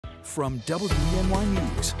From WENY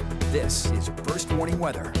News, this is First Warning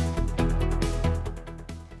Weather.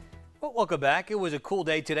 Well, welcome back. It was a cool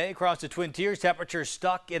day today across the Twin Tiers. Temperatures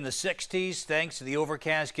stuck in the 60s thanks to the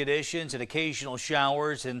overcast conditions and occasional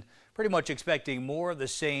showers, and pretty much expecting more of the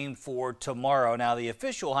same for tomorrow. Now, the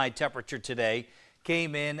official high temperature today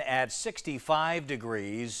came in at 65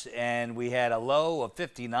 degrees, and we had a low of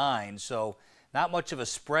 59, so not much of a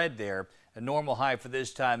spread there. A normal high for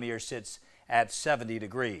this time of year sits at 70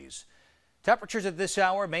 degrees. Temperatures at this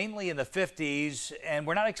hour mainly in the 50s, and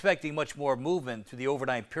we're not expecting much more movement through the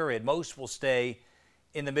overnight period. Most will stay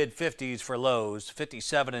in the mid-50s for lows.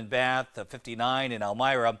 57 in Bath, 59 in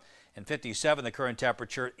Elmira, and 57 the current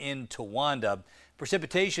temperature in Towanda.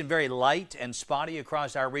 Precipitation very light and spotty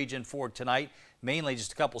across our region for tonight. Mainly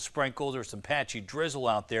just a couple sprinkles or some patchy drizzle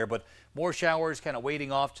out there, but more showers kind of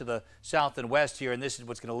waiting off to the south and west here, and this is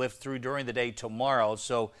what's going to lift through during the day tomorrow.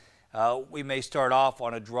 So we may start off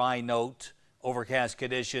on a dry note, overcast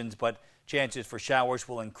conditions, but chances for showers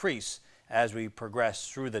will increase as we progress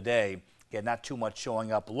through the day. Again, not too much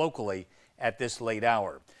showing up locally at this late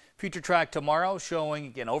hour. Future track tomorrow showing,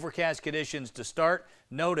 again, overcast conditions to start.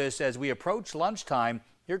 Notice as we approach lunchtime,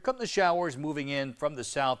 here come the showers moving in from the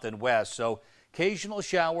south and west. So occasional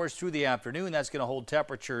showers through the afternoon. That's going to hold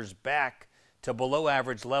temperatures back to below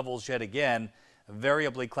average levels yet again.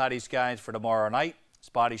 Variably cloudy skies for tomorrow night.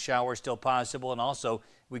 Spotty showers still possible, and also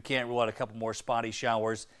we can't rule out a couple more spotty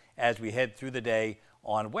showers as we head through the day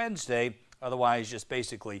on Wednesday. Otherwise, just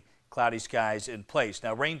basically cloudy skies in place.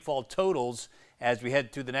 Now, rainfall totals as we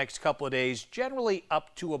head through the next couple of days, generally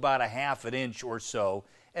up to about a ½ an inch or so,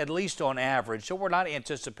 at least on average. So we're not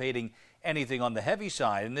anticipating anything on the heavy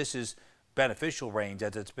side, and this is beneficial rains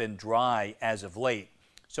as it's been dry as of late.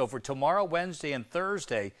 So for tomorrow, Wednesday, and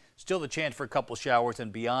Thursday, still the chance for a couple showers,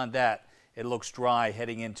 and beyond that, it looks dry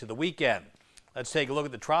heading into the weekend. Let's take a look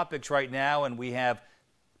at the tropics right now, and we have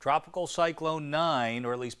Tropical Cyclone 9,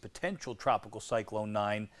 or at least potential Tropical Cyclone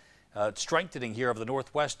 9, strengthening here of the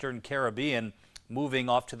northwestern Caribbean, moving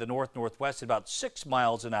off to the north-northwest at about 6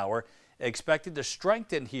 miles an hour. Expected to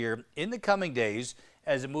strengthen here in the coming days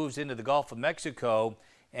as it moves into the Gulf of Mexico,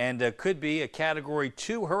 and could be a Category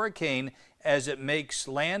 2 hurricane as it makes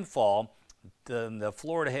landfall in the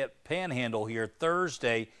Florida panhandle here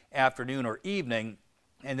Thursday afternoon or evening,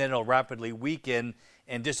 and then it'll rapidly weaken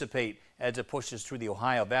and dissipate as it pushes through the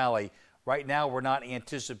Ohio Valley. Right now, we're not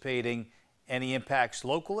anticipating any impacts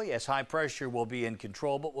locally as high pressure will be in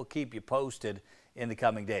control, but we'll keep you posted in the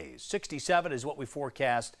coming days. 67 is what we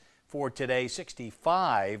forecast for today.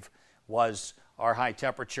 65 was our high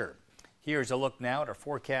temperature. Here's a look now at our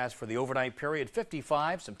forecast for the overnight period.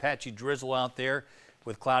 55, some patchy drizzle out there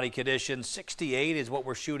with cloudy conditions. 68 is what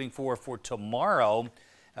we're shooting for tomorrow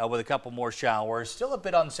with a couple more showers. Still a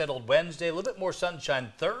bit unsettled Wednesday, a little bit more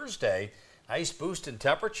sunshine Thursday. Nice boost in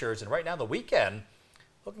temperatures, and right now the weekend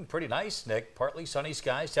looking pretty nice, Nick. Partly sunny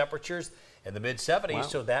skies, temperatures in the mid-70s, wow.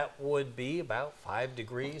 So that would be about 5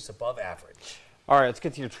 degrees above average. All right, let's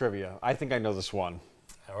get to your trivia. I think I know this one.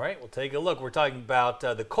 All right, we'll take a look. We're talking about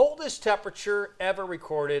the coldest temperature ever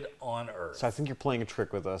recorded on Earth. So I think you're playing a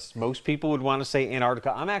trick with us. Most people would want to say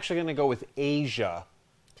Antarctica. I'm actually going to go with Asia.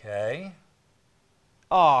 Okay.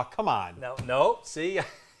 Oh, come on. No, see?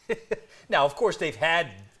 Now, of course, they've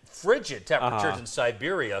had frigid temperatures in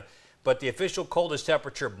Siberia, but the official coldest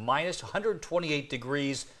temperature, minus 128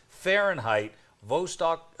 degrees Fahrenheit,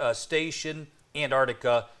 Vostok Station,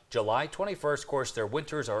 Antarctica, July 21st. Of course, their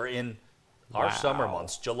winters are in our summer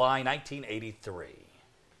months, July 1983.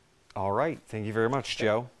 All right. Thank you very much,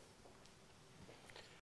 Joe.